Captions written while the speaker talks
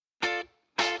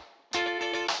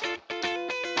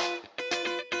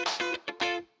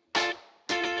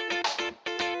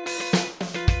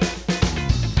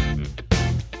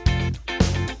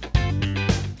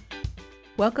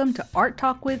Welcome to Art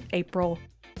Talk with April.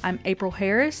 I'm April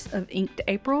Harris of Inked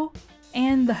April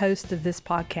and the host of this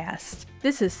podcast.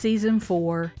 This is season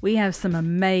 4. We have some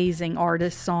amazing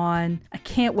artists on. I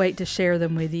can't wait to share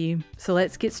them with you. So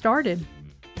let's get started.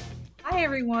 Hi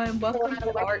everyone, welcome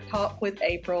to Art Talk with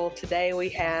April. Today we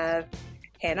have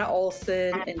Hannah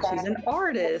Olson and she's an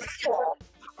artist.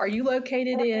 Are you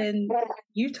located in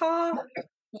Utah?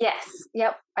 Yes.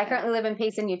 Yep. I currently live in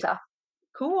Payson, Utah.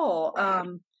 Cool.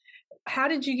 How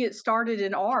did you get started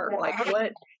in art? Like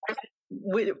what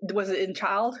was it in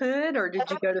childhood or did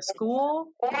you go to school?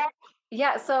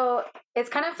 Yeah. So it's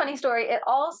kind of a funny story. It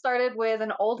all started with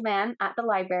an old man at the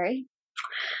library.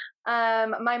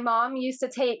 My mom used to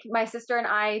take my sister and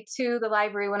I to the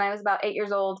library when I was about 8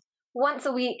 years old, once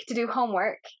a week to do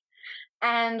homework.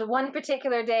 And one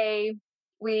particular day,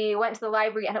 we went to the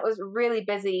library and it was really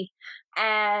busy.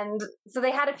 And so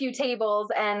they had a few tables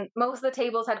and most of the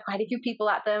tables had quite a few people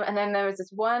at them. And then there was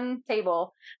this one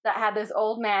table that had this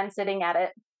old man sitting at it.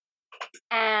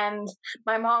 And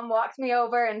my mom walked me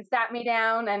over and sat me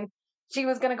down and she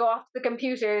was going to go off to the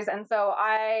computers. And so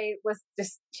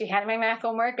she had my math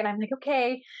homework and I'm like,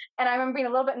 okay. And I remember being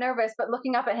a little bit nervous, but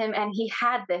looking up at him and he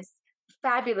had this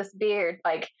fabulous beard,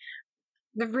 like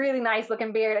the really nice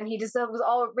looking beard, and he just was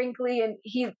all wrinkly and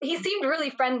he seemed really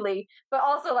friendly, but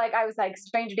also like I was like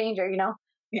stranger danger, you know?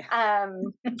 Yeah.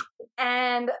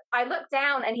 And I looked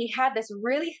down and he had this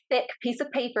really thick piece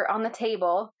of paper on the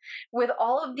table with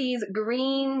all of these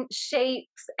green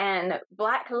shapes and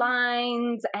black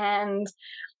lines and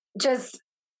just,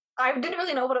 I didn't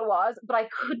really know what it was, but I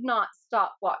could not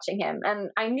stop watching him. And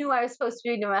I knew I was supposed to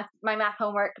be doing my math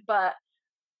homework, but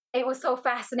it was so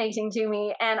fascinating to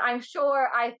me. And I'm sure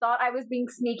I thought I was being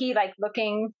sneaky, like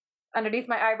looking underneath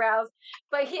my eyebrows,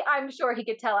 but I'm sure he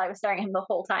could tell I was staring at him the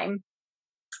whole time.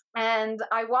 And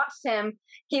I watched him.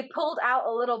 He pulled out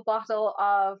a little bottle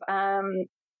of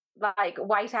like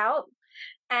whiteout.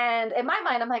 And in my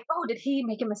mind, I'm like, oh, did he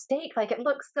make a mistake? Like, it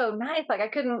looks so nice. Like, I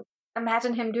couldn't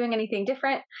imagine him doing anything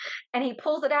different. And he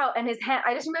pulls it out and his hand,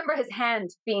 I just remember his hand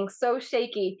being so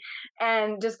shaky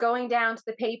and just going down to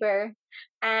the paper.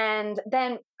 And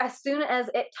then as soon as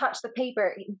it touched the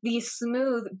paper, these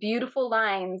smooth, beautiful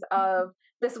lines of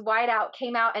this whiteout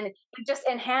came out and it just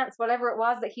enhanced whatever it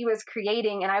was that he was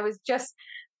creating. And I was just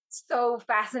so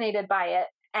fascinated by it.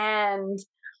 And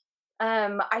I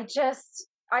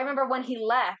remember when he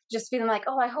left, just feeling like,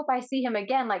 oh, I hope I see him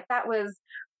again. Like that was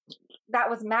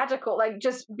magical, like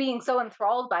just being so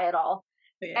enthralled by it all.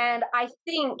 Yeah. And I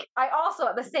think I also,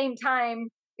 at the same time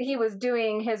he was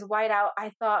doing his whiteout,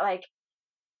 I thought like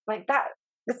that,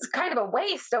 it's kind of a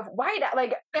waste of whiteout.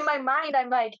 Like in my mind, I'm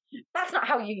like, that's not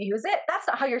how you use it. That's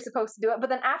not how you're supposed to do it. But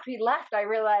then after he left, I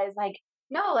realized like,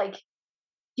 no, like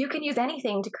you can use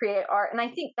anything to create art. And I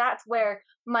think that's where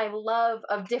my love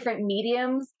of different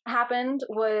mediums happened,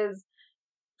 was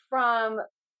from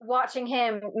watching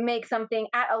him make something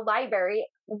at a library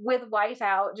with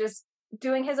whiteout, just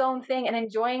doing his own thing and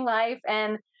enjoying life.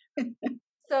 And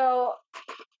so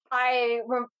I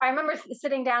remember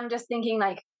sitting down just thinking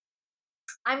like,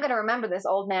 I'm going to remember this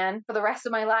old man for the rest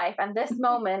of my life and this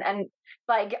moment. And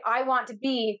like, I want to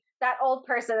be that old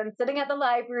person sitting at the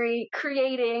library,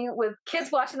 creating with kids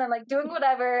watching them, like doing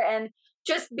whatever and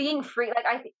just being free. Like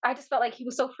I just felt like he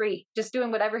was so free, just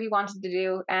doing whatever he wanted to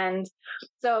do. And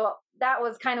so that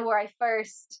was kind of where I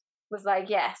first was like,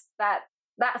 yes,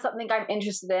 that's something I'm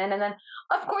interested in. And then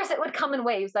of course it would come in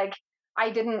waves. Like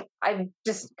I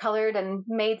just colored and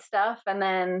made stuff. And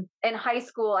then in high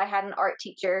school, I had an art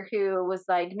teacher who was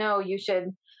like, no, you should,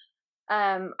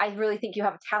 I really think you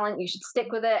have a talent. You should stick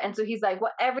with it. And so he's like,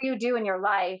 whatever you do in your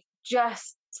life,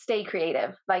 just stay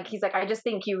creative. Like, he's like, I just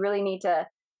think you really need to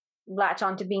latch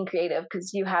on to being creative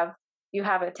because you have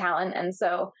a talent. And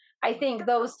so I think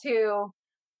those two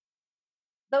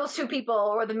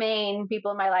people were the main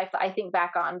people in my life that I think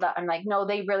back on that I'm like, no,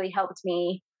 they really helped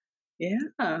me.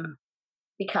 Yeah.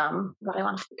 Become what I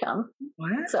wanted to become.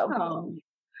 Wow. So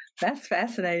that's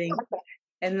fascinating.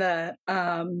 And the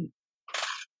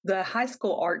high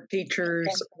school art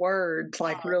teacher's words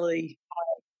like really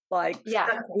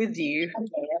stuck with you.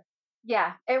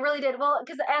 Yeah, it really did. Well,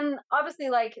 and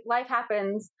obviously like life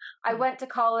happens. I went to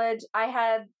college.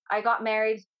 I got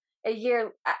married a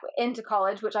year into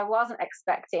college, which I wasn't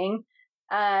expecting.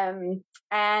 And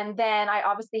then I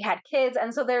obviously had kids.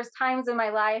 And so there's times in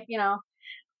my life, you know,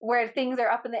 where things are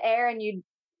up in the air and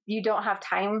you don't have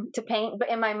time to paint. But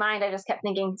in my mind, I just kept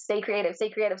thinking, stay creative, stay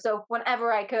creative. So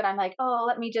whenever I could, I'm like, oh,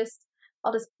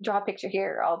 I'll just draw a picture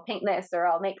here, or I'll paint this, or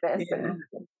I'll make this. Yeah.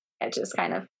 And it just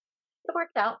kind of, it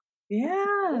worked out.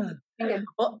 Yeah.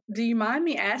 Well, do you mind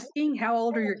me asking, how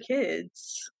old are your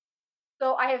kids?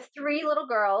 So I have 3 little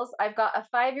girls. I've got a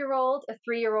 5-year-old, a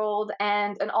 3-year-old,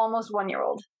 and an almost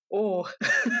 1-year-old. Oh.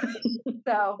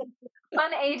 So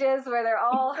fun ages where they're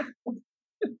all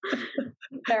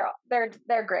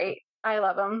they're great. I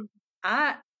love them.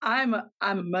 I'm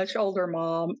a much older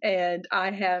mom, and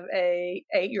I have a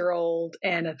 8-year-old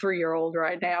and a 3-year-old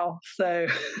right now. So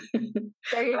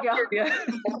there you go.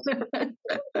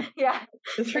 Yeah,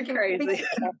 it's crazy. It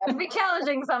can be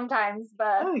challenging sometimes,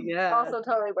 but also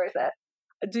totally worth it.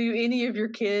 Do any of your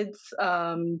kids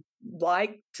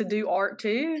like to do art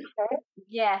too?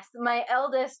 Yes, my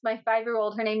eldest, my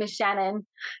 5-year-old, her name is Shannon,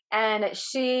 and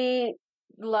she's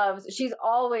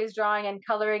always drawing and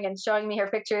coloring and showing me her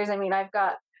pictures. I mean, I've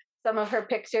got some of her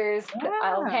pictures.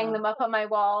 I'll hang them up on my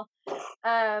wall.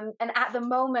 And at the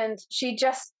moment, she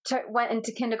just went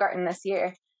into kindergarten this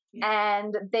year.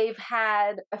 And they've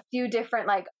had a few different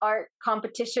like art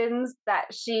competitions that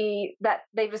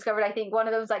they've discovered. I think one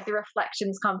of those like the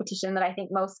reflections competition that I think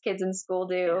most kids in school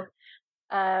do.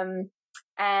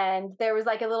 And there was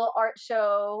like a little art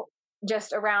show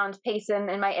just around Payson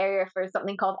in my area for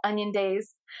something called Onion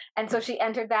Days. And so she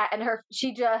entered that, and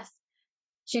she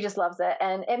just loves it.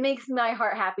 And it makes my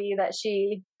heart happy that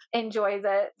she enjoys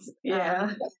it.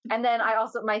 Yeah. And then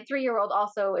my 3-year-old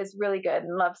also is really good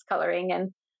and loves coloring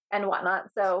and whatnot.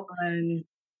 So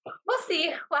we'll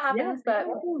see what happens. But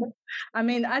I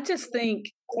mean, I just think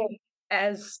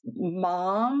as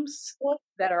moms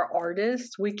that are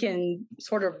artists, we can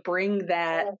sort of bring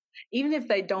that, even if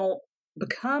they don't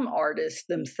become artists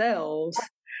themselves,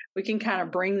 we can kind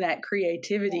of bring that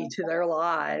creativity to their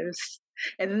lives.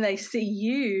 And then they see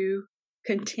you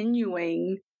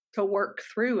continuing to work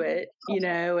through it,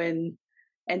 and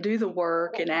do the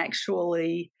work and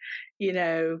actually,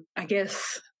 I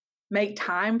guess, make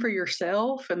time for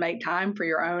yourself and make time for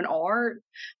your own art.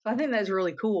 So I think that's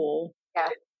really cool. Yeah.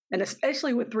 And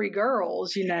especially with 3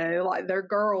 girls, like they're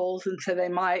girls. And so they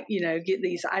might, get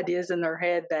these ideas in their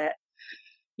head that,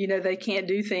 they can't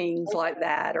do things like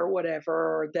that or whatever,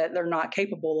 or that they're not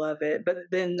capable of it. But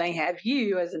then they have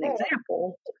you as an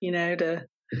example, to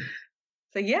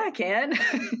say, yeah, I can.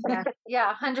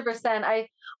 Yeah, 100%.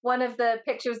 One of the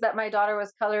pictures that my daughter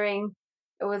was coloring,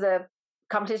 it was a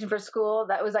competition for school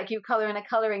that was like you color in a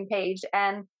coloring page.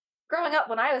 And growing up,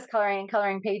 when I was coloring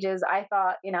pages, I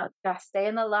thought, you gotta stay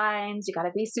in the lines, you gotta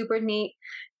be super neat.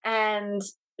 And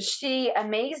she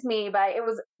amazed me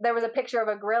there was a picture of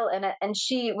a grill in it, and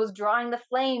she was drawing the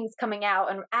flames coming out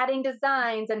and adding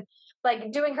designs and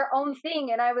like doing her own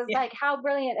thing. And I was like, how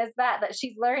brilliant is that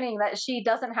she's learning that she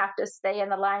doesn't have to stay in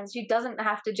the lines. She doesn't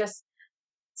have to just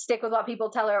stick with what people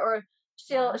tell her, or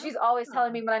she's always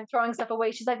telling me when I'm throwing stuff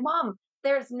away, she's like, Mom,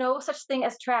 there's no such thing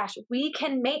as trash. We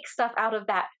can make stuff out of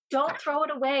that. Don't throw it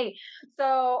away.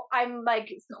 So I'm like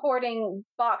hoarding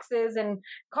boxes and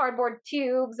cardboard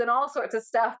tubes and all sorts of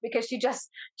stuff because she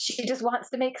just wants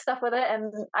to make stuff with it.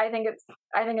 And I think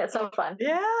it's so fun.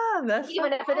 Yeah.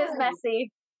 Even if it is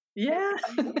messy. Yeah.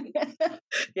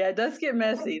 Yeah, it does get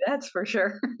messy. That's for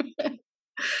sure.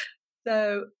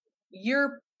 So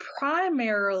you're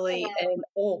primarily an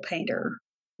oil painter,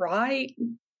 right?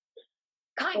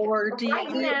 Or do you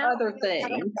do other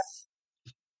things?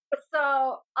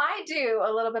 So I do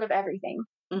a little bit of everything.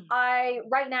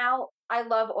 Right now, I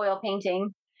love oil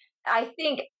painting. I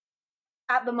think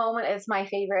at the moment it's my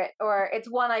favorite, or it's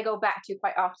one I go back to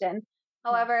quite often.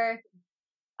 However,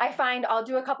 I find I'll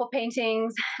do a couple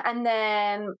paintings and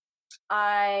then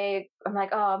I'm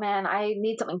like, oh man, I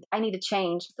need something. I need to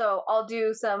change. So I'll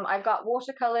do I've got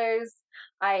watercolors.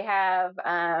 I have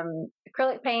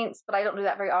acrylic paints, but I don't do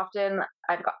that very often.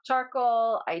 I've got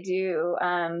charcoal. I do,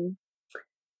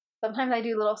 sometimes I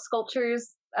do little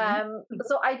sculptures.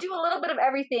 So I do a little bit of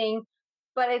everything,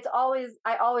 but I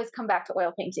always come back to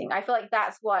oil painting. I feel like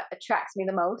that's what attracts me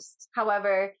the most.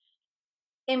 However,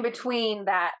 in between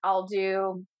that, I'll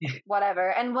do whatever.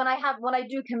 And when I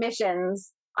do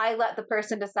commissions, I let the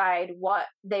person decide what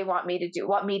they want me to do,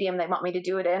 what medium they want me to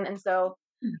do it in. And so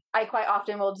I quite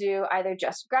often will do either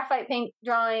just graphite paint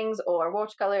drawings or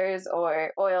watercolors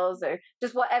or oils or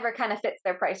just whatever kind of fits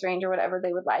their price range or whatever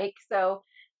they would like. So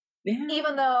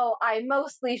even though I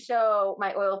mostly show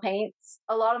my oil paints,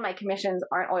 a lot of my commissions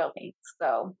aren't oil paints.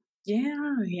 So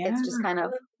it's just kind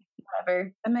of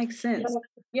whatever. That makes sense.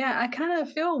 Yeah, I kind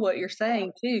of feel what you're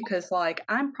saying too, because like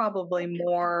I'm probably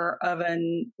more of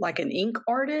an ink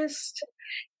artist,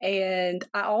 and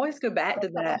I always go back to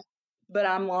that. But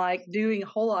I'm like doing a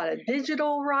whole lot of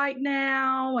digital right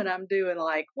now, and I'm doing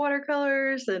like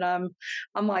watercolors, and I'm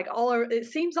like all over. It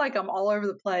seems like I'm all over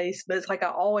the place, but it's like I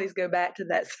always go back to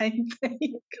that same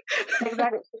thing.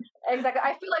 Exactly. I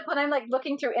feel like when I'm like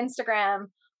looking through Instagram,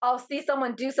 I'll see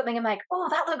someone do something. I'm like, oh,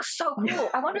 that looks so cool.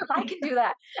 I wonder if I can do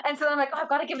that. And so then I'm like, oh, I've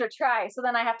got to give it a try. So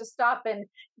then I have to stop and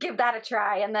give that a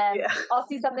try. And then I'll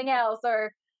see something else,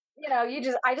 or,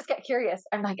 I just get curious.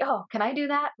 I'm like, oh, can I do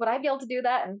that? Would I be able to do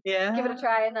that? And give it a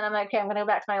try. And then I'm like, okay, I'm going to go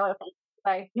back to my oil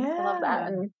paint. I love that.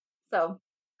 And so.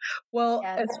 Well,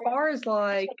 as far as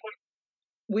like,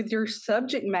 with your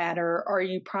subject matter, are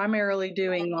you primarily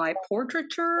doing like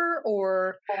portraiture,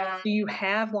 or do you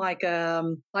have like a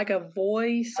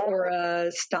voice or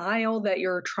a style that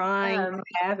you're trying to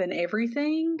have in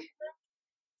everything?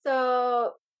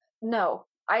 So no,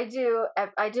 I do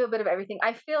a bit of everything.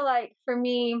 I feel like for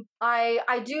me, I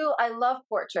love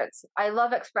portraits. I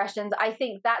love expressions. I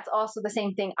think that's also the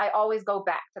same thing. I always go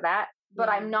back to that. But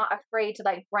I'm not afraid to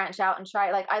like branch out and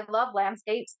try. Like I love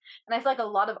landscapes, and I feel like a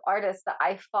lot of artists that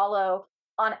I follow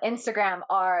on Instagram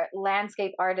are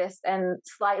landscape artists and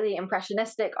slightly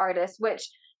impressionistic artists, which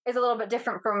is a little bit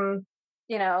different from,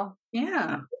 a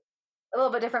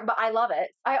little bit different, but I love it.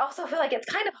 I also feel like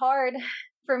it's kind of hard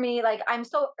for me. Like I'm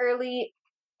so early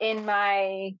in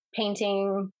my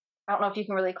painting. I don't know if you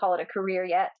can really call it a career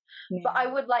yet, but I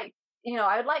would like,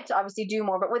 I would like to obviously do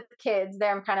more, but with the kids,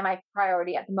 they're kind of my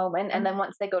priority at the moment. And then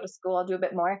once they go to school, I'll do a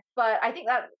bit more. But I think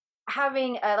that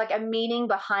having a meaning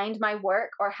behind my work,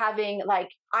 or having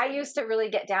I used to really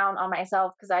get down on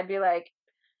myself because I'd be like,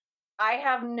 I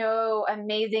have no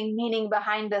amazing meaning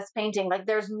behind this painting. Like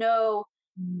there's no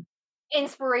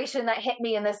inspiration that hit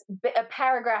me in a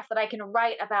paragraph that I can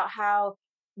write about how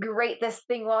great this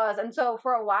thing was. And so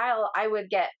for a while I would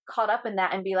get caught up in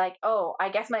that and be like, oh, I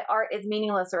guess my art is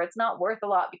meaningless, or it's not worth a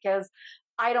lot because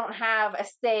I don't have a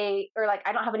say, or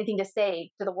I don't have anything to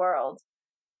say to the world.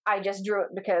 I just drew it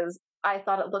because I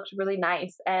thought it looked really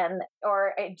nice,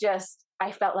 or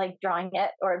I felt like drawing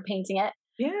it or painting it.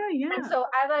 And so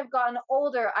as I've gotten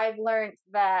older, I've learned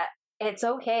that it's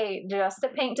okay just to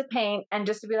paint and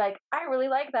just to be like, I really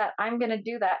like that, I'm going to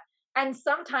do that. And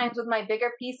sometimes with my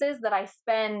bigger pieces that I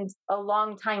spend a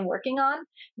long time working on,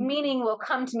 meaning will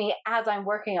come to me as I'm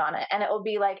working on it. And it will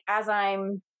be like, as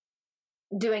I'm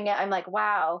doing it, I'm like,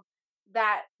 wow,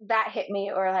 that hit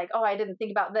me, or like, oh, I didn't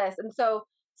think about this. And so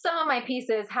some of my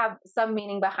pieces have some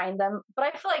meaning behind them, but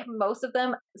I feel like most of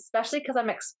them, especially because I'm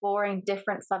exploring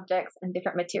different subjects and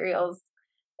different materials,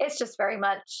 it's just very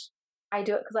much, I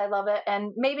do it because I love it.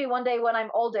 And maybe one day when I'm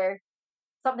older,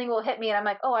 something will hit me and I'm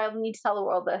like, oh, I need to tell the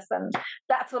world this, and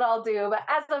that's what I'll do. But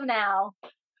as of now,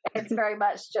 it's very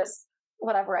much just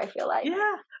whatever I feel like.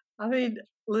 Yeah. I mean,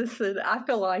 listen, I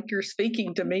feel like you're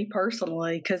speaking to me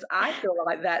personally, because I feel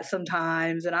like that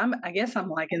sometimes. And I guess I'm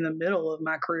like in the middle of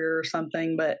my career or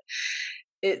something, but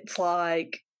it's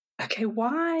like, okay,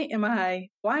 why am I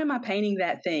painting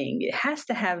that thing? It has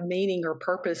to have meaning or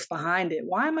purpose behind it.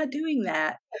 Why am I doing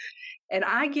that? And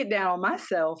I get down on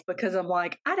myself because I'm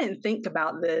like, I didn't think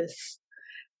about this.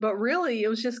 But really, it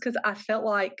was just because I felt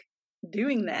like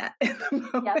doing that in the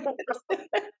moment.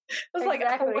 It was like,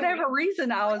 for whatever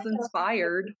reason, I was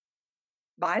inspired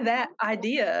by that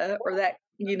idea or that,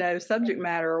 subject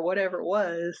matter or whatever it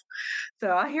was.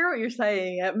 So I hear what you're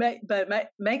saying, but it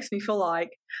makes me feel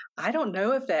like I don't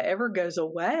know if that ever goes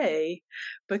away,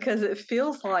 because it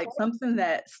feels like something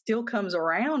that still comes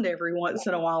around every once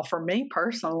in a while for me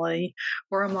personally,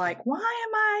 where I'm like, why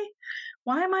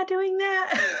am I doing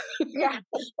that? Yeah.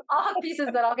 I'll have pieces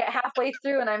that I'll get halfway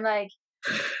through and I'm like,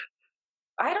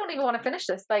 I don't even want to finish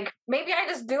this. Like maybe I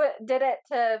just did it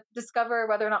to discover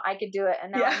whether or not I could do it.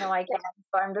 And now I know I can.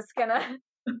 So I'm just going to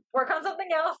work on something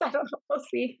else. I don't know. We'll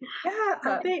see. Yeah.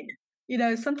 I think,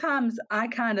 sometimes I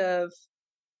kind of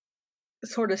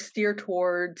sort of steer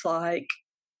towards like,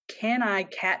 can I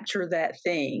capture that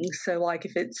thing? So like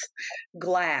if it's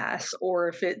glass or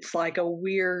if it's like a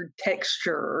weird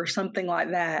texture or something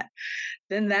like that,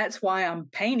 then that's why I'm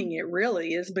painting it,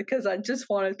 really, is because I just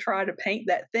want to try to paint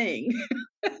that thing.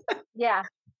 Yeah.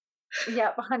 Yeah,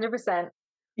 100%.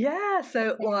 Yeah.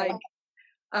 So like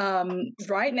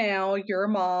right now you're a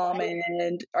mom,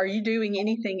 and are you doing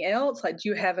anything else? Like do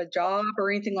you have a job or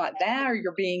anything like that, or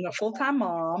you're being a full-time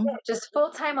mom? Just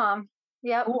full-time mom.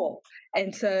 Yep. Cool.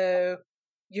 And so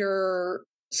you're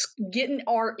getting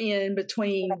art in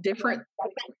between different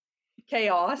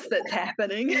chaos that's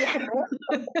happening. Yeah.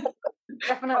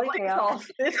 Definitely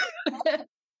exhausted.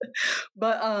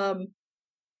 But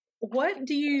what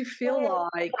do you feel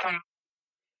like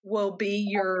will be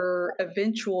your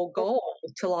eventual goal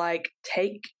to like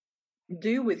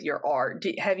do with your art?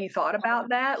 Have you thought about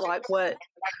that? Like what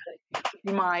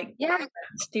you might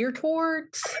steer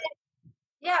towards?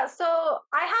 Yeah, so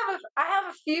I have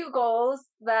a few goals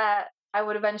that I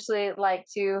would eventually like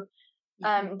to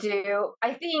do.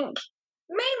 I think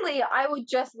Mainly, I would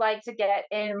just like to get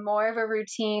in more of a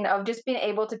routine of just being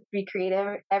able to be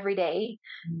creative every day.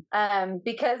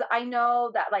 Because I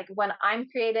know that like when I'm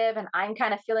creative and I'm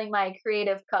kind of filling my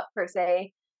creative cup per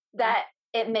se, that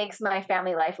it makes my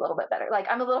family life a little bit better. Like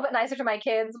I'm a little bit nicer to my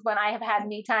kids when I have had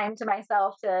me time to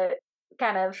myself to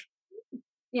kind of,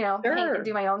 paint and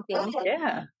do my own thing.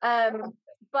 Yeah.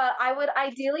 But I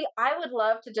would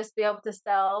love to just be able to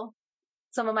sell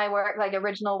some of my work, like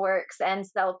original works, and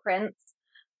sell prints.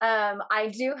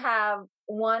 I do have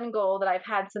one goal that I've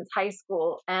had since high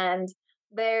school, and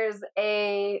there's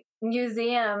a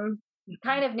museum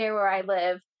kind of near where I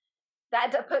live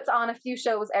that puts on a few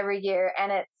shows every year,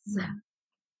 and it's,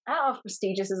 I don't know if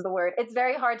prestigious is the word. It's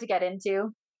very hard to get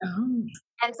into. Oh.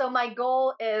 And so my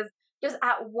goal is just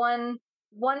at one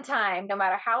time, no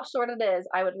matter how short it is,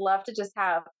 I would love to just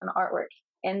have an artwork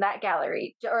in that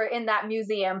gallery or in that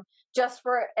museum, just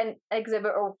for an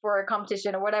exhibit or for a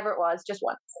competition or whatever it was, just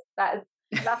once.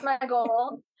 That's my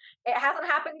goal. It hasn't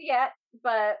happened yet,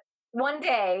 but one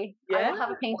day I will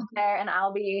have a painting there, and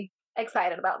I'll be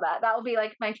excited about that. That will be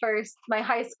like my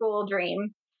high school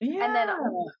dream. Yeah. And then, I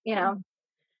don't know.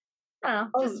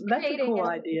 Oh, that's a cool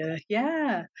idea.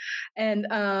 Yeah. And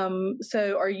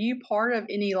so are you part of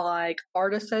any like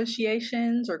art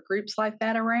associations or groups like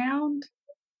that around?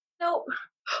 No.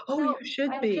 Oh, no, you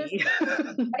should be.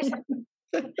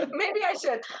 Maybe I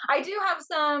should. I do have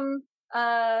some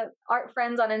art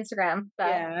friends on Instagram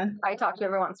that I talk to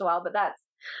every once in a while, but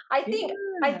I think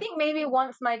maybe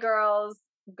once my girls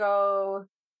go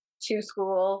to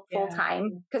school full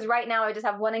time, because right now I just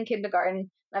have one in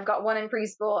kindergarten, I've got one in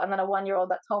preschool, and then a 1-year-old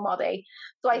that's home all day.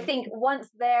 So I think once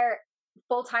they're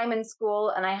full time in school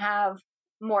and I have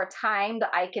more time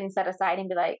that I can set aside and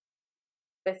be like,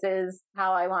 this is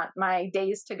how I want my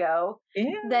days to go,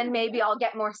 then maybe I'll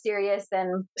get more serious.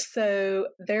 And so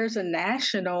there's a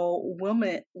national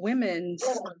women's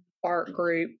art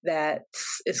group that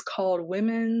is called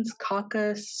Women's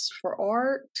Caucus for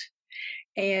Art,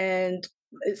 and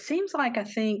it seems like I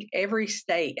think every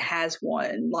state has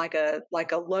one, like a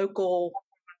local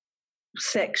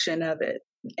section of it,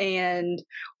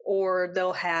 or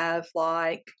they'll have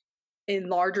like in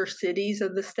larger cities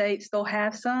of the states they'll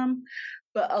have some.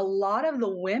 But a lot of the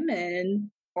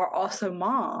women are also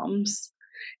moms.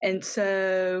 And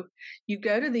so you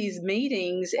go to these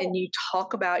meetings and you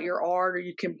talk about your art, or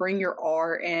you can bring your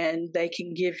art and they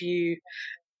can give you,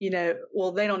 they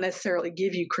don't necessarily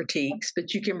give you critiques,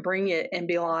 but you can bring it and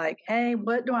be like, hey,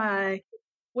 what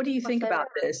do you think about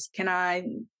this? Do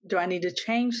I need to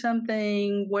change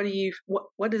something? What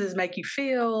does this make you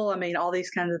feel? I mean, all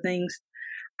these kinds of things.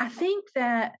 I think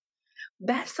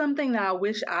that's something that I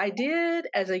wish I did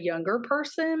as a younger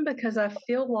person, because I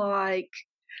feel like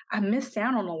I missed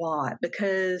out on a lot,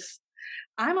 because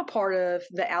I'm a part of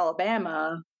the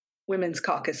Alabama Women's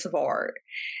Caucus of Art,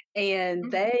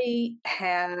 and they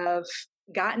have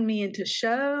gotten me into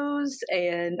shows,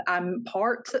 and I'm a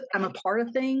part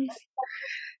of things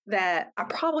that I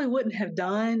probably wouldn't have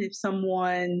done if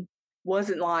someone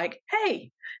wasn't like,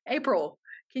 hey, April,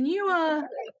 can you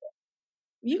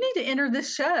need to enter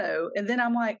this show. And then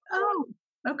I'm like, oh,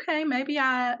 okay, maybe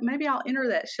I'll enter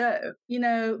that show.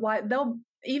 Like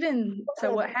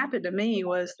so what happened to me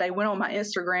was they went on my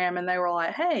Instagram and they were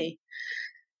like, hey,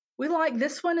 we like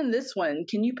this one and this one.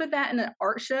 Can you put that in an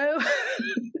art show?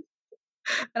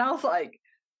 And I was like,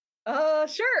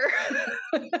 sure.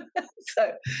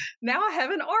 So now I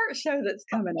have an art show that's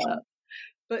coming up.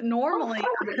 But normally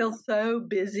I feel so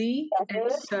busy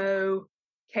and so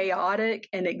chaotic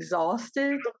and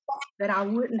exhausted that I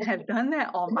wouldn't have done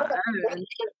that on my own.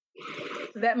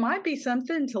 That might be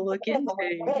something to look into.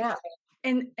 Yeah.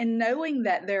 And knowing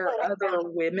that there are other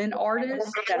women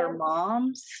artists that are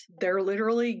moms, they're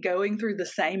literally going through the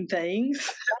same things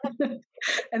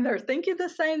and they're thinking the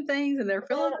same things and they're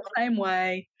feeling the same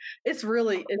way. It's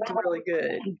really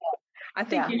good. I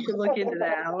think you should look into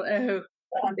that. I don't know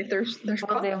if there's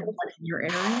probably one in your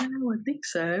area. I would think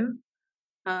so.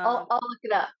 I'll look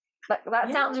it up.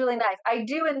 That sounds really nice. I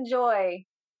do enjoy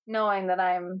knowing that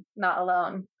I'm not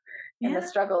alone in the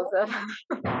struggles of.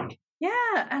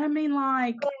 Yeah, and I mean,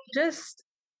 like, just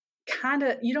kind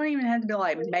of, you don't even have to be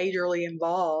like majorly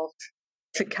involved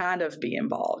to kind of be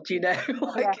involved, I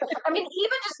mean,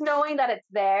 even just knowing that it's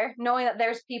there, knowing that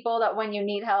there's people that when you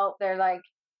need help, they're like,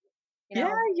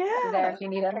 there if you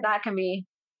need it. That can be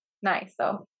nice.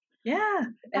 So yeah,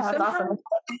 and that's awesome.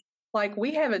 Like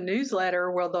we have a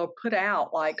newsletter where they'll put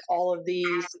out like all of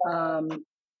these,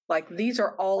 like these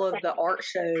are all of the art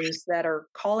shows that are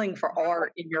calling for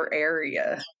art in your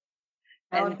area.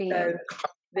 And so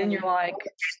then you're like,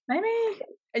 maybe,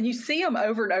 and you see them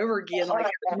over and over again, like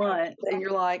every month, and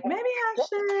you're like, maybe I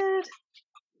should.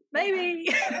 Maybe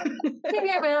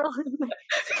I will.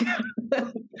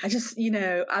 I just,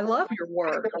 I love your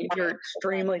work. You're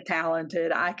extremely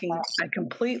talented. I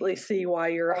completely see why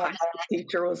your high school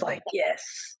teacher was like, yes,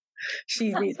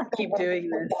 she needs to keep doing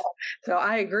this. So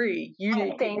I agree. You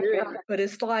need to keep doing it. But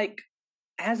it's like,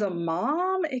 as a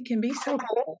mom, it can be so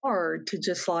hard to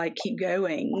just like keep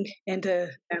going and to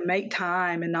make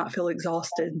time and not feel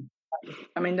exhausted.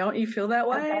 I mean, don't you feel that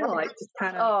way? Like just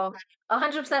kind of.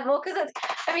 100%. Well, because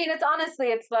it's honestly,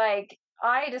 it's like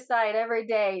I decide every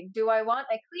day, do I want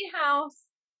a clean house?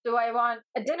 Do I want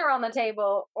a dinner on the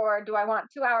table? Or do I want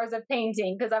 2 hours of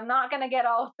painting? Because I'm not going to get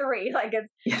all three. Like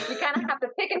you kind of have to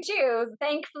pick and choose.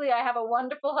 Thankfully, I have a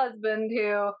wonderful husband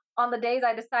who, on the days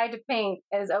I decide to paint,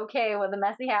 is okay with a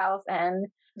messy house and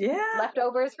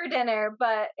leftovers for dinner.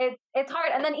 But it's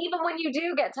hard. And then even when you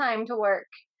do get time to work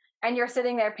and you're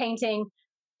sitting there painting,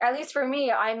 at least for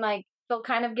me, I'm like, feel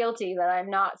kind of guilty that I'm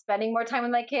not spending more time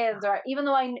with my kids, or even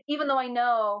though I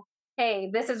know, hey,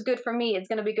 this is good for me, it's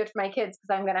going to be good for my kids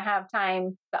because I'm going to have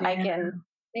time that I can,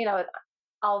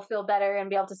 I'll feel better and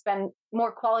be able to spend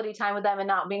more quality time with them and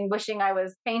not wishing I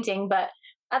was painting. But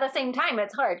at the same time,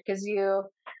 it's hard because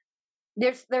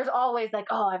there's always like,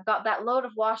 oh, I've got that load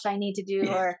of wash I need to do,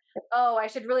 or oh, I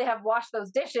should really have washed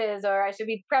those dishes, or I should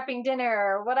be prepping dinner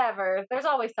or whatever. There's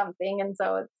always something. And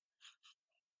so it's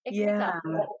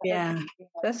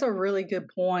that's a really good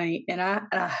point. And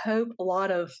I hope a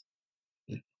lot of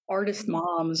artist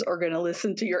moms are going to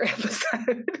listen to your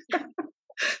episode.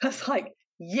 That's like,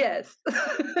 yes.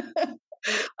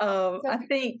 I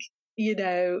think,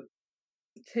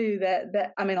 too,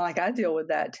 that I mean, like I deal with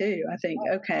that too. I think,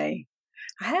 okay,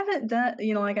 I haven't done,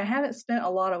 I haven't spent a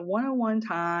lot of one-on-one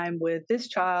time with this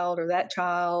child or that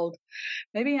child.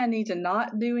 Maybe I need to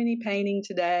not do any painting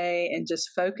today and just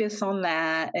focus on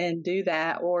that and do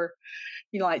that. Or,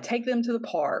 like take them to the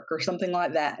park or something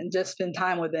like that and just spend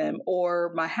time with them.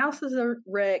 Or my house is a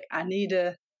wreck. I need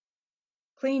to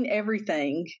clean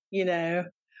everything, Of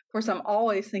course, I'm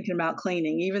always thinking about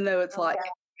cleaning, even though it's like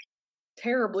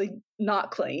terribly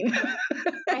not clean.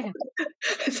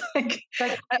 It's like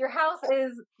your house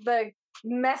is the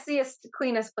messiest,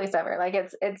 cleanest place ever. Like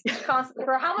it's constant.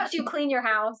 For how much you clean your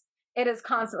house, it is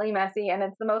constantly messy, and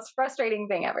it's the most frustrating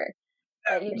thing ever.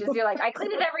 That you're like, I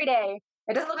clean it every day.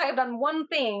 It doesn't look like I've done one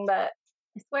thing, but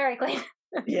I swear I clean.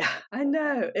 Yeah, I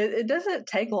know. It doesn't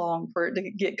take long for it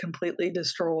to get completely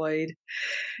destroyed.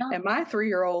 No. And my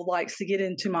 3-year-old likes to get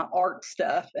into my art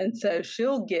stuff, and so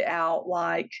she'll get out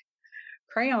like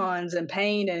crayons and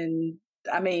paint and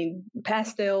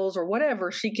pastels or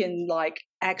whatever she can like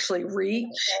actually reach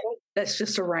that's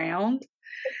just around.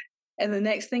 And the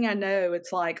next thing I know,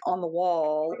 it's like on the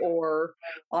wall or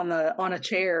on a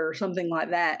chair or something like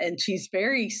that. And she's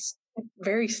very,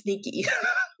 very sneaky.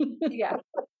 Yeah.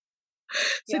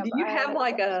 So do you have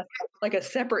like a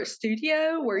separate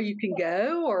studio where you can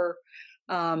go, or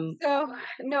So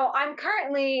no, I'm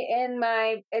currently in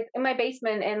my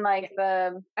basement in like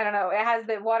I don't know, it has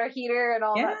the water heater and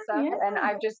all that stuff. Yeah. And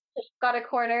I've just got a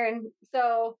corner. And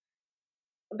so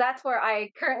that's where I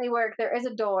currently work. There is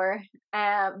a door.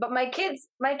 But my kids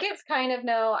kind of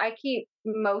know I keep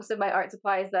most of my art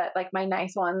supplies, that like my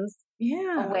nice ones,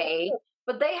 away,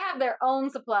 but they have their own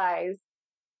supplies.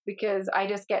 Because I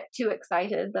just get too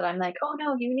excited that I'm like, oh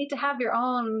no, you need to have your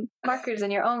own markers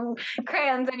and your own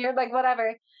crayons and your like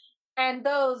whatever. And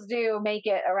those do make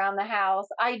it around the house.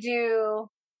 I do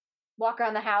walk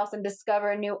around the house and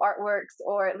discover new artworks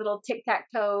or little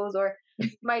tic-tac-toes, or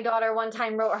my daughter one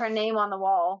time wrote her name on the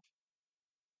wall.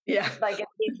 Yeah. Like in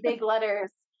these big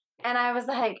letters. And I was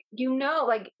like,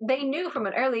 like they knew from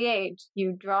an early age,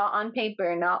 you draw on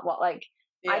paper, not what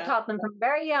I taught them from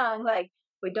very young, like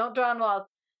we don't draw on walls.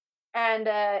 And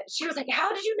she was like,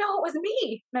 how did you know it was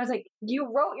me? And I was like, you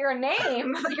wrote your name.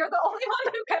 You're the only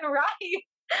one who can write.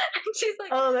 And she's like,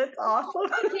 oh, that's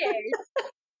awesome.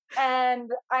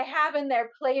 And I have in their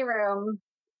playroom,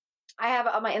 I have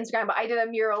it on my Instagram, but I did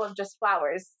a mural of just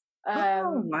flowers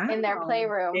in their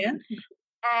playroom. Yeah.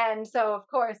 And so, of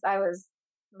course, I was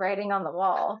writing on the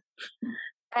wall.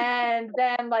 And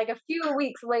then like a few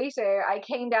weeks later, I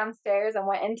came downstairs and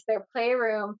went into their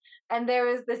playroom, and there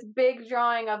was this big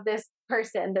drawing of this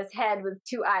person, this head with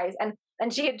 2 eyes.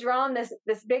 And she had drawn this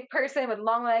big person with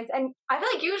long legs. And I feel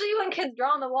like usually when kids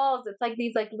draw on the walls, it's like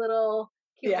these like little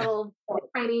cute little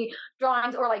tiny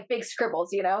drawings or like big scribbles,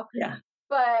 Yeah.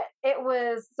 But it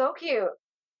was so cute.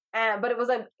 But it was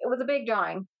a big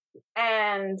drawing.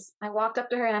 And I walked up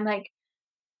to her and I'm like,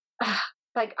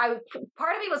 like,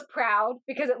 part of me was proud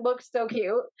because it looked so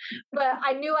cute, but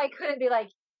I knew I couldn't be like,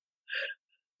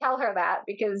 tell her that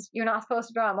because you're not supposed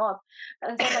to draw them off.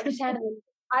 And so I'm like, Shannon,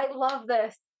 I love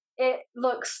this. It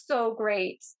looks so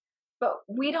great, but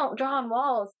we don't draw on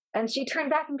walls. And she turned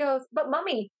back and goes, but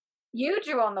Mommy, you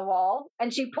drew on the wall.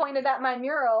 And she pointed at my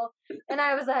mural. And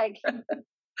I was like,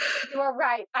 you are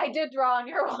right. I did draw on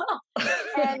your wall.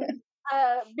 And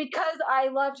because I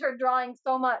loved her drawing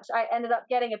so much, I ended up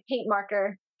getting a paint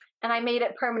marker and I made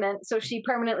it permanent. So she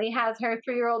permanently has her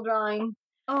 3-year-old drawing.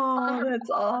 Oh, that's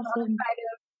awesome.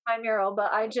 My mural,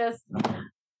 but I just,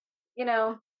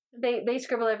 they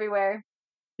scribble everywhere.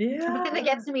 Yeah. The thing that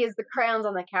gets to me is the crayons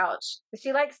on the couch.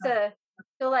 She likes to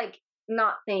like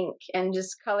not think and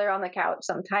just color on the couch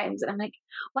sometimes. And I'm like,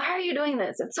 why are you doing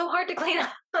this? It's so hard to clean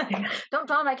up. Don't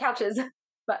draw on my couches.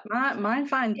 But mine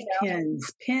finds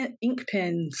ink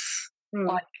pens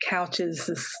on couches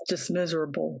is just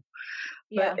miserable.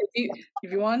 Yeah. But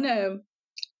if you want to know,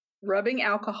 rubbing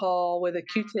alcohol with a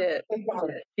Q-tip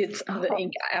gets the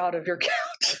ink out of your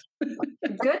couch.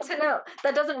 Good to know.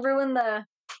 That doesn't ruin the.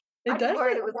 It does. I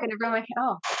worried it was going to ruin my.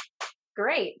 Oh,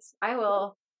 great! I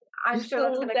will. I'm just sure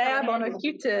that's going to dab on a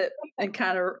Q-tip and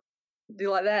kind of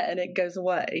do like that, and it goes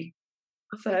away.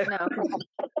 So. No.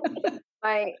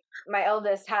 My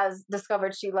eldest has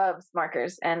discovered she loves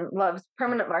markers and loves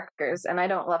permanent markers, and I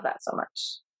don't love that so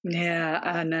much. Yeah,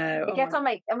 I know. It gets on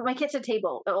my kitchen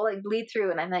table. It will like bleed through,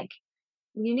 and I'm like,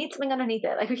 you need something underneath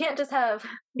it. Like we can't just have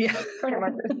permanent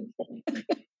markers.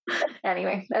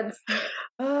 Anyway, that's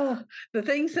the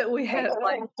things that we have.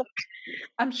 Like,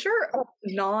 I'm sure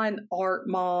non-art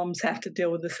moms have to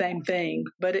deal with the same thing,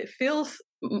 but it feels,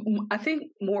 I think,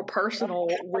 more personal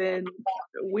when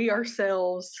we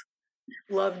ourselves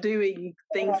love doing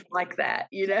things like that,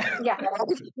 Yeah.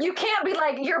 You can't be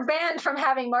like, you're banned from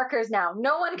having markers now.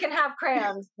 No one can have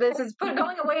crayons. This is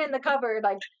going away in the cupboard.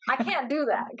 Like, I can't do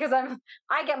that because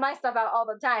I get my stuff out all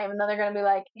the time, and then they're going to be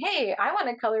like, hey, I want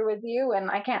to color with you,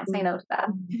 and I can't say no to that.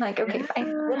 I'm like, okay,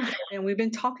 fine. And we've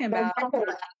been talking about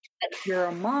you're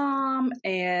a mom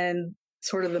and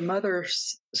sort of the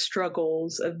mother's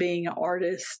struggles of being an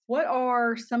artist. What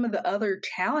are some of the other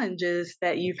challenges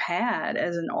that you've had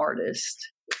as an artist?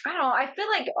 I don't know. I feel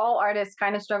like all artists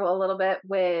kind of struggle a little bit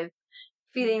with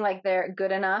feeling like they're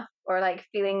good enough or like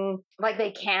feeling like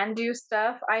they can do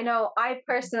stuff. I know I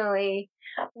personally,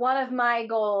 one of my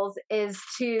goals is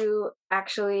to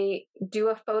actually do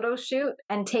a photo shoot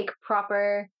and take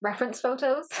proper reference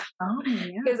photos. Oh,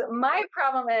 yeah. Because my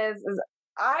problem is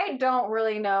I don't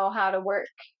really know how to work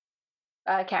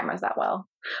cameras that well.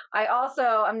 I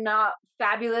also am not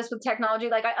fabulous with technology.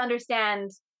 Like I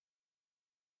understand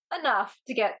enough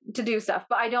to do stuff,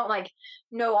 but I don't like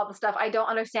know all the stuff. I don't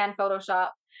understand Photoshop,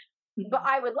 but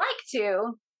I would like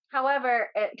to. However,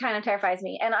 it kind of terrifies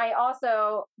me. And I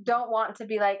also don't want to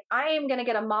be like, I am going to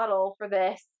get a model for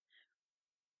this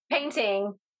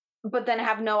painting, but then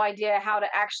have no idea how to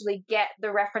actually get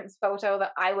the reference photo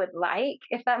that I would like,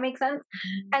 if that makes sense.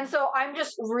 And so I'm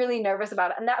just really nervous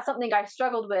about it. And that's something I've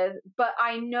struggled with, but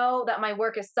I know that my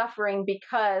work is suffering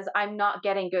because I'm not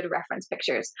getting good reference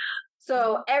pictures.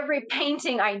 So every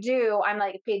painting I do, I'm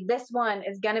like, okay, this one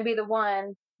is going to be the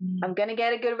one. I'm going to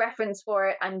get a good reference for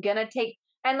it. I'm going to take,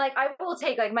 and like, I will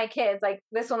take like my kids, like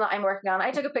this one that I'm working on. I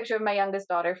took a picture of my youngest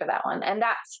daughter for that one. And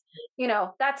that's,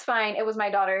 that's fine. It was my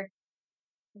daughter.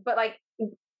 But like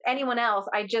anyone else,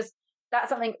 that's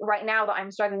something right now that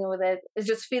I'm struggling with is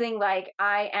just feeling like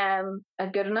I am a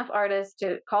good enough artist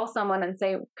to call someone and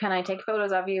say, can I take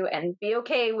photos of you, and be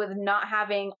okay with not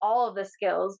having all of the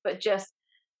skills, but just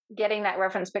getting that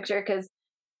reference picture. Because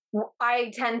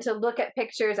I tend to look at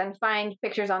pictures and find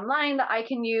pictures online that I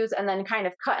can use and then kind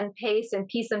of cut and paste and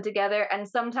piece them together. And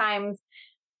sometimes,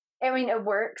 it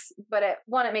works, but it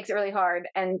makes it really hard,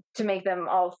 and to make them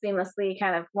all seamlessly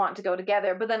kind of want to go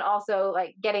together, but then also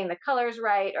like getting the colors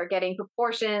right or getting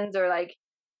proportions or like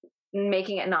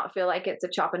making it not feel like it's a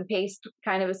chop and paste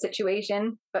kind of a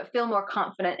situation, but feel more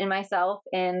confident in myself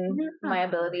and my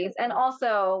abilities. And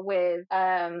also with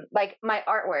like my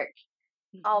artwork,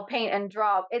 I'll paint and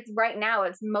draw. It's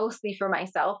mostly for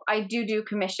myself. I do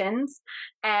commissions,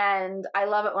 and I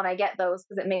love it when I get those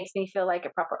because it makes me feel like a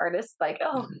proper artist. Like,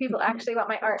 oh, people actually want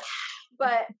my art.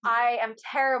 But I am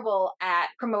terrible at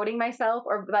promoting myself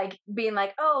or like being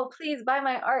like, oh, please buy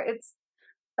my art.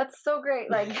 That's so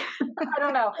great. Like, I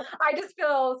don't know. I just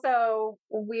feel so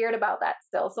weird about that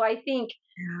still. So I think,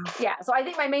 so I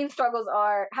think my main struggles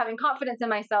are having confidence in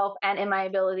myself and in my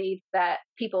ability that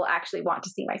people actually want to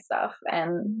see my stuff.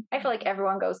 And I feel like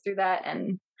everyone goes through that.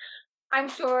 And I'm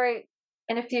sure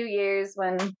in a few years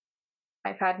when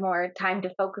I've had more time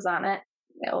to focus on it,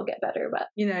 it will get better. But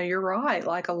you're right.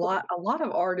 Like a lot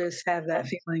of artists have that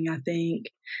feeling, I think.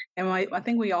 And I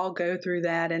think we all go through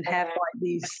that and have like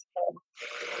these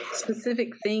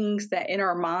specific things that in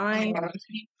our mind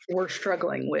we're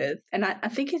struggling with. And I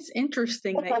think it's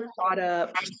interesting that you brought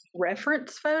up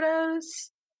reference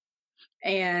photos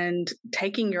and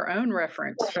taking your own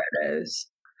reference photos,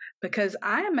 because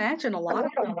I imagine a lot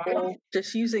of people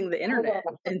just using the internet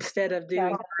instead of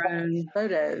doing their own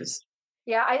photos.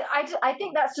 Yeah, I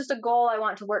think that's just a goal I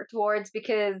want to work towards,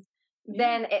 because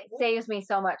then it saves me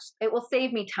so much. It will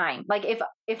save me time. Like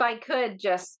if I could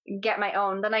just get my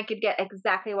own, then I could get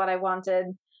exactly what I wanted,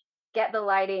 get the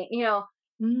lighting,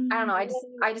 I don't know.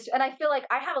 I just, and I feel like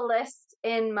I have a list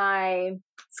in my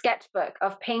sketchbook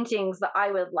of paintings that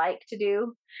I would like to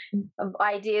do, of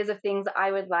ideas of things that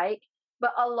I would like.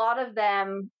 But a lot of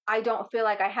them, I don't feel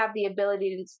like I have the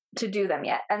ability to do them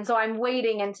yet. And so I'm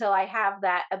waiting until I have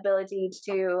that ability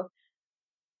to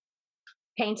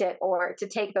paint it or to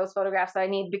take those photographs that I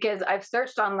need, because I've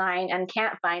searched online and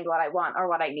can't find what I want or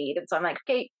what I need. And so I'm like,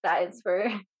 okay, that is for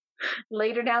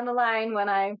later down the line when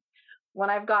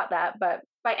I've got that. But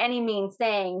by any means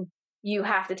saying you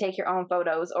have to take your own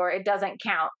photos or it doesn't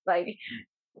count. Like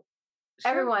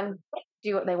everyone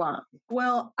do what they want.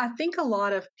 Well, I think a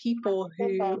lot of people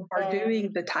who are doing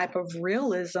the type of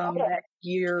realism that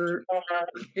you're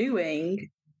doing,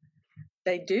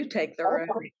 they do take their own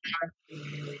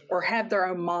or have their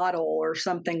own model or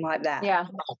something like that. Yeah.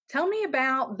 Tell me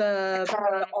about the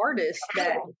artists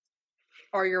that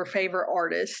are your favorite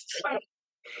artists.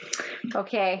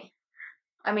 Okay.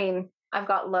 I mean, I've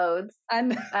got loads.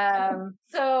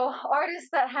 So artists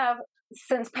that have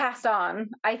since passed on,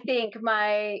 I think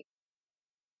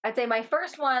I'd say my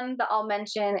first one that I'll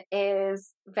mention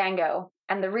is Van Gogh.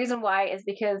 And the reason why is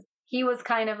because he was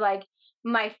kind of like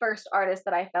my first artist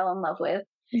that I fell in love with.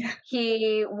 Yeah.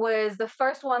 He was the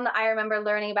first one that I remember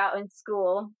learning about in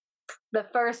school. The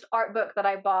first art book that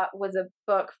I bought was a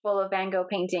book full of Van Gogh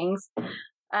paintings.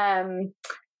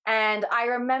 And I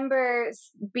remember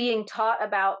being taught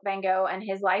about Van Gogh and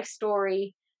his life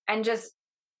story and just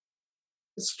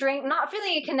not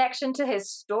feeling a connection to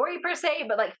his story per se,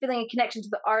 but like feeling a connection to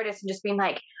the artist and just being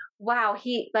like, wow,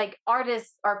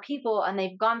 artists are people and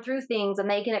they've gone through things and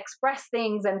they can express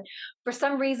things. And for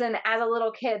some reason, as a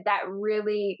little kid, that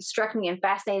really struck me and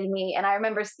fascinated me. And I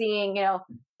remember seeing,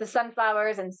 the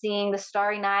sunflowers and seeing the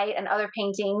Starry Night and other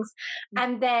paintings.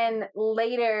 And then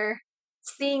later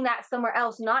seeing that somewhere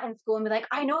else, not in school, and be like,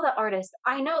 I know that artist.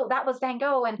 I know that was Van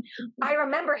Gogh. And I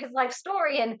remember his life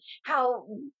story and how,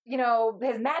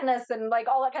 his madness and like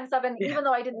all that kind of stuff. And even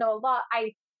though I didn't know a lot,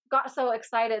 I got so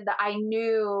excited that I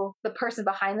knew the person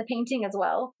behind the painting as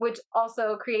well, which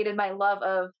also created my love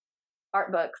of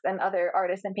art books and other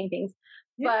artists and paintings.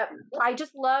 Yeah. But I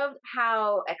just loved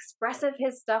how expressive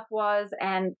his stuff was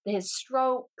and his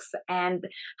strokes and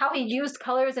how he used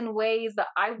colors in ways that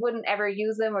I wouldn't ever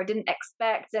use them or didn't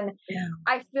expect. And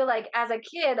I feel like as a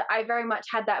kid, I very much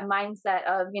had that mindset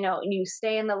of, you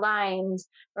stay in the lines,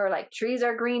 or like trees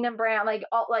are green and brown, like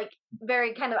all like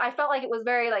very kind of, I felt like it was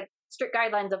very like strict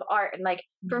guidelines of art. And like,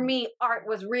 for me, art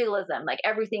was realism. Like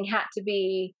everything had to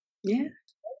be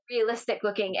realistic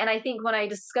looking. And I think when I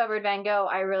discovered Van Gogh,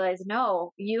 I realized,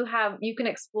 no, you can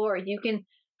explore, you can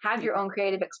have your own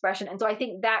creative expression. And so I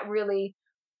think that really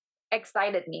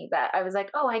excited me, that I was like,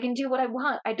 oh, I can do what I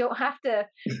want. I don't have to,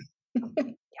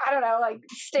 I don't know, like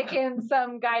stick in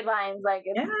some guidelines. Like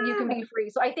you can be free.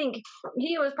 So I think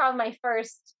he was probably my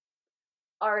first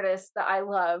artist that I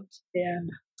loved. Yeah.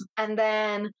 And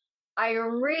then I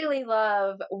really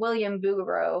love William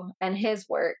Bouguereau and his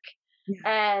work.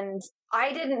 Yeah. And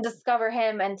I didn't discover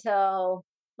him until,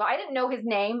 I didn't know his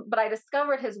name, but I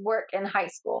discovered his work in high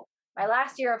school. My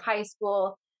last year of high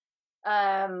school,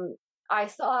 I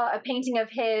saw a painting of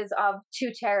his of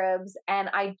two cherubs, and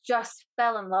I just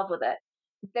fell in love with it.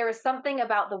 There was something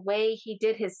about the way he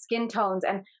did his skin tones.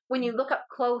 And when you look up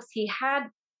close,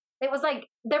 it was like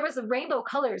there was rainbow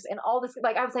colors in all this.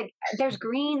 Like I was like, there's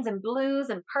greens and blues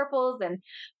and purples and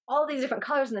all these different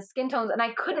colors in the skin tones. And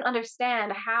I couldn't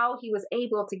understand how he was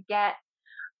able to get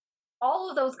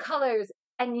all of those colors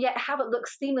and yet have it look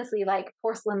seamlessly like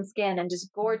porcelain skin and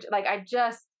just gorgeous. Like I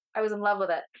was in love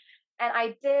with it. And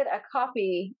I did a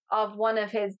copy of one of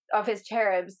his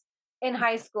cherubs in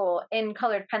high school in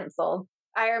colored pencil.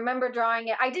 I remember drawing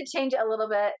it. I did change it a little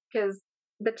bit because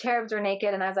the cherubs were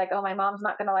naked, and I was like, "Oh, my mom's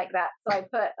not gonna like that." So I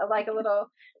put a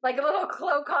little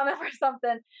cloak on it or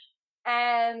something.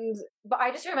 But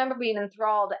I just remember being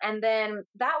enthralled. And then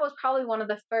that was probably one of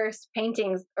the first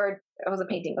paintings, or it was a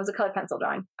painting. It was a colored pencil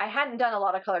drawing. I hadn't done a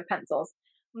lot of colored pencils,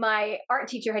 my art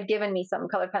teacher had given me some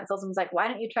colored pencils and was like, why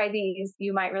don't you try these?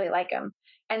 You might really like them.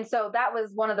 And so that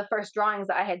was one of the first drawings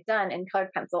that I had done in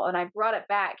colored pencil. And I brought it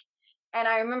back. And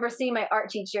I remember seeing my art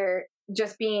teacher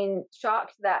just being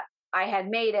shocked that I had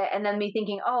made it. And then me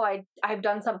thinking, oh, I've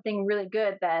done something really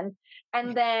good then.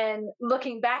 And then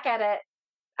looking back at it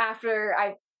after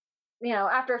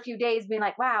after a few days being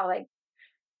like, wow, like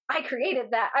I created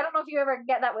that. I don't know if you ever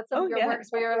get that with some of your works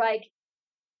where you're like,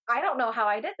 I don't know how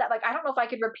I did that. Like, I don't know if I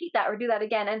could repeat that or do that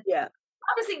again. And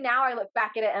obviously now I look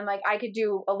back at it and like, I could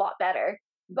do a lot better.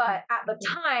 But at the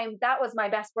time, that was my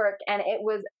best work. And it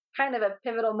was kind of a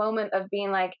pivotal moment of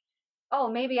being like, oh,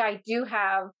 maybe I do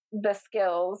have the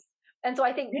skills. And so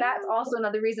I think that's also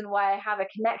another reason why I have a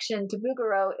connection to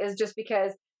Bouguereau, is just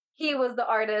because he was the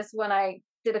artist when I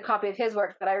did a copy of his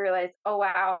work that I realized, oh,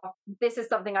 wow, this is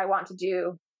something I want to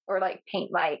do or like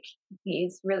paint like.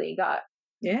 He's really got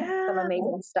some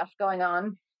amazing stuff going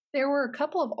on. There were a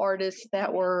couple of artists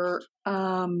that were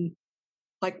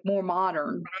like more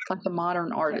modern, like the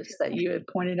modern artists that you had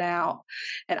pointed out.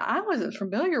 And I wasn't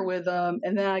familiar with them.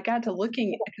 And then I got to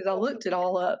looking, because I looked it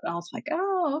all up and I was like,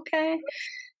 oh, okay.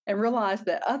 And realized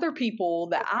that other people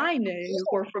that I knew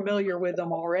were familiar with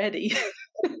them already.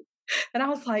 And I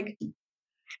was like,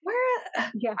 I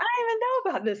don't even know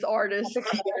about this artist.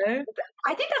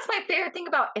 I think that's my favorite thing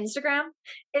about Instagram,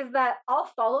 is that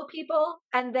I'll follow people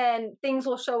and then things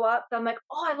will show up. I'm like,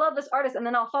 oh, I love this artist. And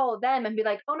then I'll follow them and be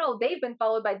like, oh no, they've been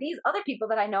followed by these other people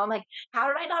that I know. I'm like, how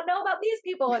did I not know about these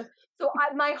people? And so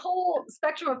my whole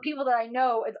spectrum of people that I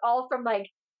know is all from like,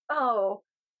 oh,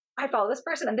 I follow this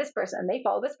person and this person, and they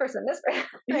follow this person and this person.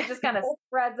 And it just kind of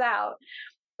spreads out.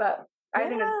 But I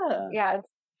think it's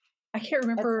I can't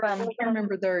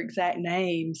remember their exact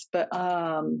names, but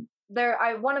one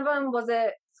of them was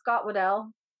it Scott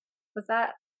Waddell? Was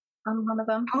that one of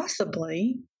them?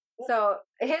 Possibly. So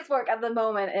his work at the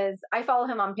moment is, I follow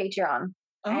him on Patreon,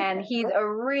 and he's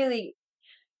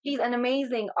an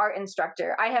amazing art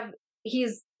instructor.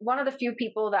 He's one of the few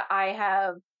people that I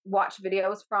have watched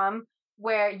videos from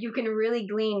where you can really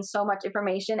glean so much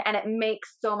information and it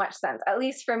makes so much sense. At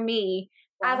least for me,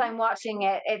 as I'm watching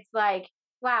it, it's like,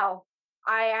 wow,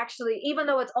 I actually, even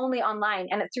though it's only online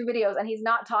and it's through videos and he's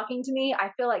not talking to me, I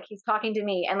feel like he's talking to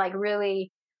me, and like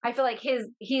really, I feel like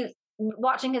he's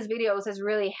watching his videos has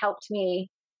really helped me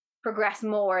progress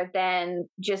more than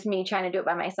just me trying to do it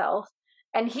by myself.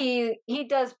 And he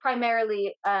does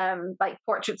primarily like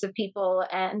portraits of people,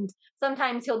 and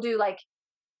sometimes he'll do like,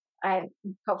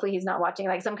 hopefully he's not watching,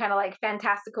 like some kind of like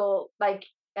fantastical, like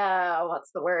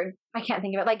what's the word? I can't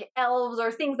think of it. Like elves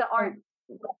or things that aren't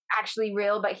actually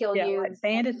real, but he'll use like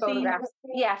fantasy photographs.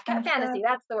 Yeah, fantasy.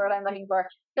 That's the word I'm looking for.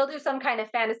 He'll do some kind of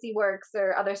fantasy works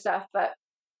or other stuff, but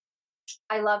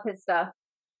I love his stuff.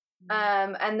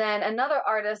 And then another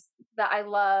artist that I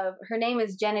love, her name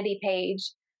is Jenity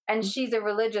Page, and she's a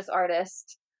religious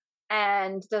artist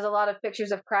and does a lot of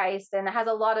pictures of Christ, and has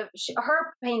a lot of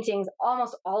her paintings.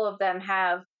 Almost all of them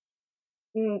have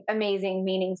amazing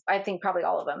meanings. I think probably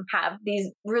all of them have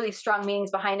these really strong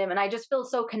meanings behind them, and I just feel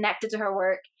so connected to her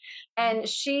work. And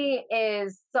she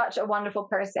is such a wonderful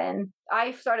person.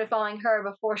 I started following her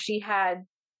before she had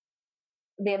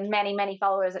the many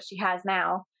followers that she has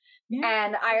now.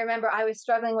 And I remember I was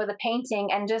struggling with a painting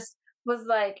and just was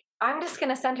like, I'm just going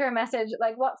to send her a message,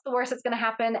 like, what's the worst that's going to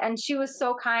happen? And she was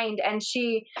so kind, and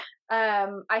she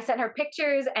I sent her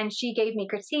pictures, and she gave me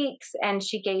critiques, and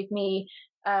she gave me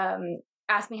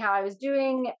asked me how I was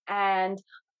doing. And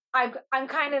I'm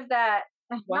kind of that,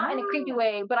 not in a creepy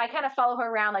way, but I kind of follow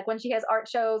her around. Like when she has art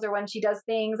shows or when she does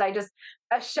things, I just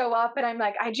show up, and I'm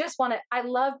like, I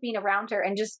love being around her,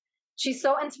 and just, she's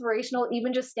so inspirational.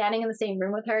 Even just standing in the same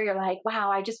room with her, you're like,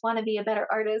 wow, I just want to be a better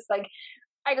artist. Like,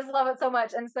 I just love it so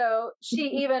much. And so she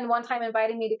even one time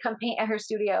invited me to come paint at her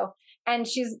studio, and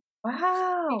she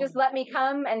just let me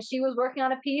come, and she was working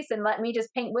on a piece and let me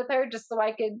just paint with her just so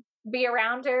I could be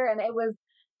around her. And it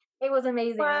was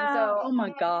amazing. Wow. And so, oh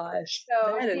my gosh.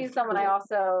 So she's someone I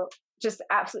also just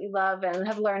absolutely love and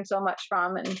have learned so much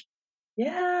from. And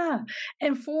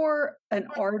and for an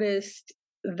artist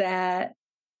that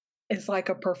is like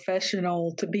a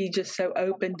professional to be just so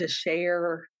open to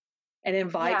share and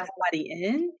invite somebody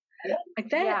in like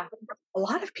that. A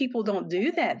lot of people don't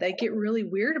do that. They get really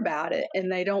weird about it,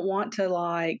 and they don't want to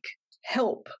like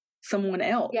help someone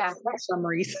else for some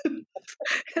reason.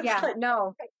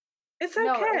 No, it's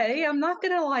okay. I'm not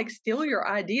gonna like steal your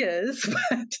ideas,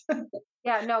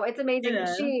 but no, it's amazing.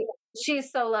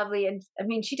 She's so lovely, and I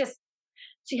mean, she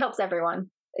helps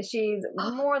everyone. She's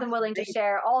more than willing to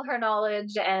share all her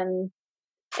knowledge, and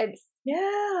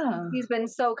she's been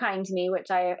so kind to me,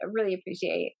 which I really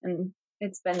appreciate, and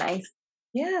it's been nice.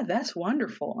 Yeah, that's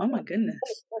wonderful. Oh my goodness.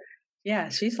 Yeah,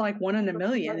 she's like one in a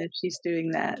million if she's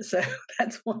doing that. So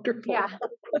that's wonderful. Yeah.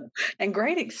 And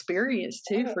great experience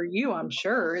too for you, I'm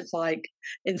sure. It's like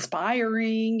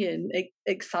inspiring and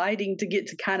exciting to get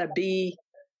to kind of be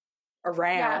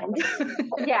around.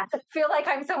 Yeah. Feel like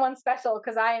I'm someone special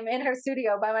because I am in her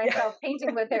studio by myself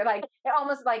painting with her. Like it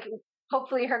almost like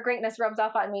hopefully her greatness rubs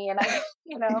off on me and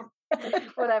I,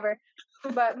 whatever.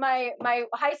 But my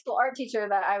high school art teacher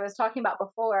that I was talking about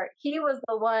before, he was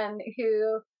the one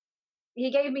who he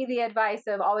gave me the advice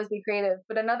of always be creative.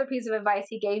 But another piece of advice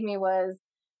he gave me was,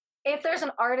 if there's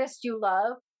an artist you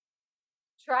love,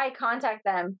 try contact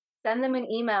them, send them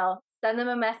an email, send them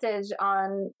a message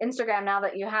on Instagram now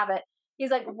that you have it.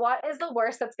 He's like, what is the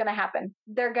worst that's going to happen?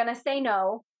 They're going to say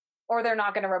no, or they're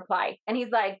not going to reply. And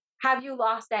he's like, have you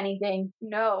lost anything?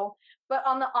 No. But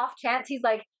on the off chance, he's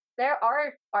like, there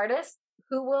are artists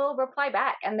who will reply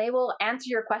back and they will answer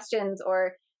your questions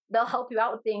or they'll help you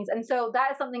out with things. And so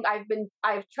that is something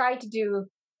I've tried to do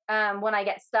when I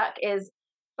get stuck, is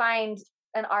find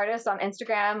an artist on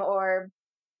Instagram or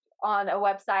on a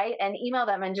website and email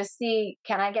them and just see,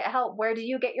 can I get help? Where do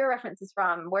you get your references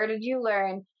from? Where did you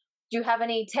learn? Do you have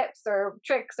any tips or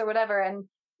tricks or whatever? And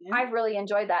I've really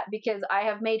enjoyed that because I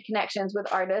have made connections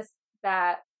with artists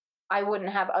that I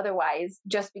wouldn't have otherwise,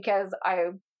 just because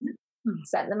I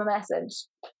sent them a message.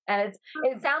 And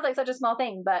it sounds like such a small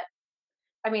thing, but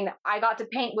I mean, I got to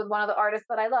paint with one of the artists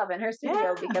that I love in her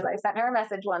studio because I sent her a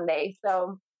message one day.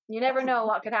 So you never know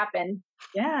what could happen.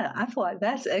 Yeah, I feel like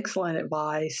that's excellent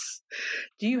advice.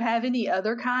 Do you have any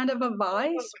other kind of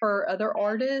advice for other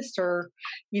artists or,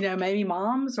 maybe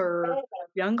moms or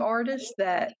young artists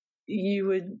that you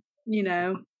would,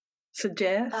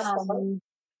 suggest?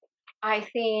 I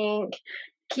think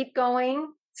keep going,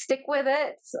 stick with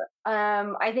it.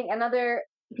 I think another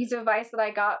piece of advice that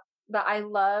I got that I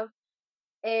love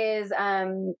is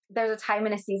there's a time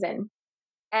and a season.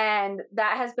 And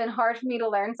that has been hard for me to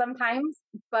learn sometimes,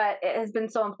 but it has been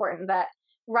so important that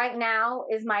right now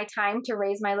is my time to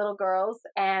raise my little girls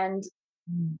and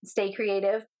stay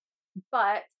creative.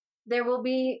 But there will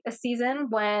be a season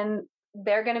when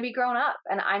they're going to be grown up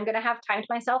and I'm going to have time to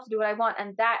myself to do what I want.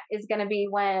 And that is going to be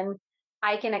when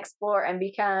I can explore and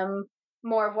become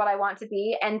more of what I want to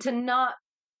be, and to not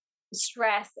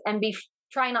stress and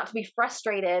try not to be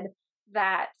frustrated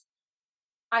that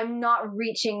I'm not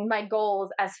reaching my goals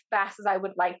as fast as I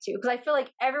would like to. Because I feel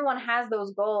like everyone has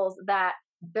those goals that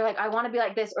they're like, I want to be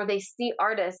like this, or they see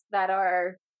artists that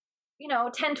are,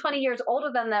 10, 20 years older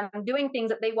than them doing things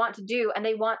that they want to do and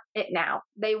they want it now.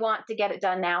 They want to get it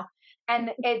done now.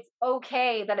 And it's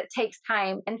okay that it takes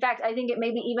time. In fact, I think it may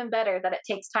be even better that it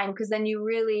takes time, because then you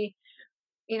really,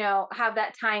 have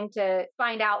that time to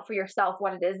find out for yourself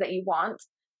what it is that you want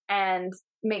and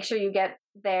make sure you get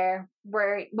there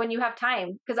when you have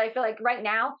time. Because I feel like right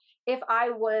now, if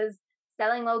I was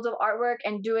selling loads of artwork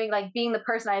and doing being the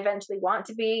person I eventually want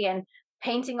to be and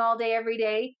painting all day, every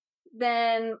day,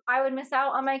 then I would miss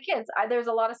out on my kids. There's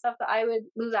a lot of stuff that I would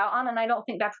lose out on, and I don't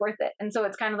think that's worth it. And so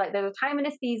it's kind of like there's a time and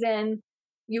a season.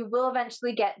 You will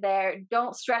eventually get there.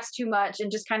 Don't stress too much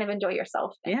and just kind of enjoy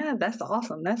yourself. Yeah, that's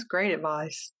awesome. That's great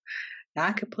advice.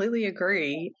 I completely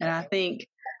agree. And I think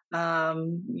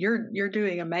you're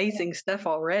doing amazing stuff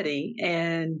already.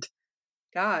 And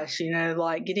gosh,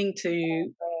 getting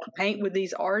to paint with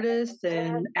these artists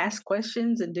and ask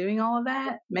questions and doing all of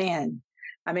that, man,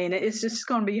 I mean, it's just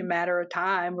going to be a matter of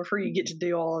time before you get to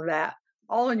do all of that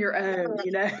all on your own,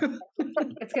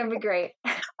 It's going to be great.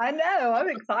 I know. I'm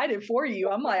excited for you.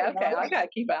 I'm like, okay, I got to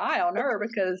keep an eye on her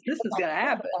because this is going to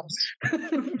happen.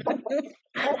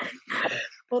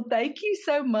 Well, thank you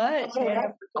so much,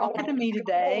 Hannah, for talking to me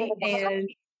today. And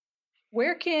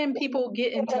where can people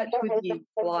get in touch with you,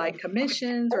 like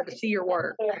commissions or to see your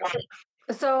work?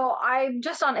 So I'm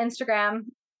just on Instagram.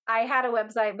 I had a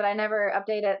website, but I never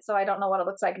update it, so I don't know what it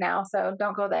looks like now. So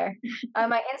don't go there.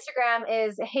 My Instagram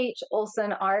is H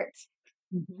Olson Art,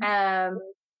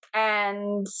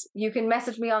 and you can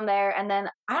message me on there. And then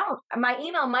my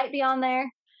email might be on there,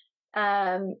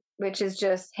 which is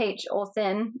just H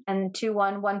Olson and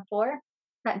 2114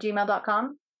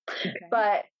 @gmail.com. Okay.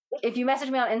 But if you message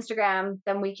me on Instagram,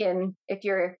 then we can, if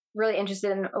you're really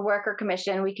interested in a work or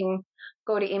commission, we can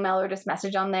go to email or just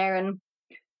message on there and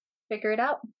figure it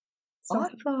out. So.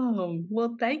 Awesome.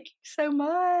 Well, thank you so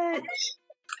much.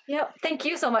 Yep. Thank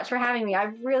you so much for having me.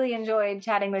 I've really enjoyed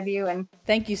chatting with you. And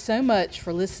thank you so much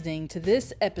for listening to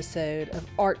this episode of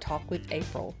Art Talk with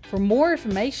April. For more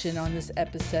information on this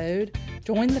episode,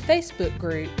 join the Facebook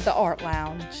group, The Art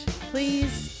Lounge.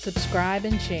 Please subscribe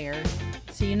and share.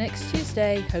 See you next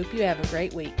Tuesday. Hope you have a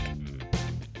great week.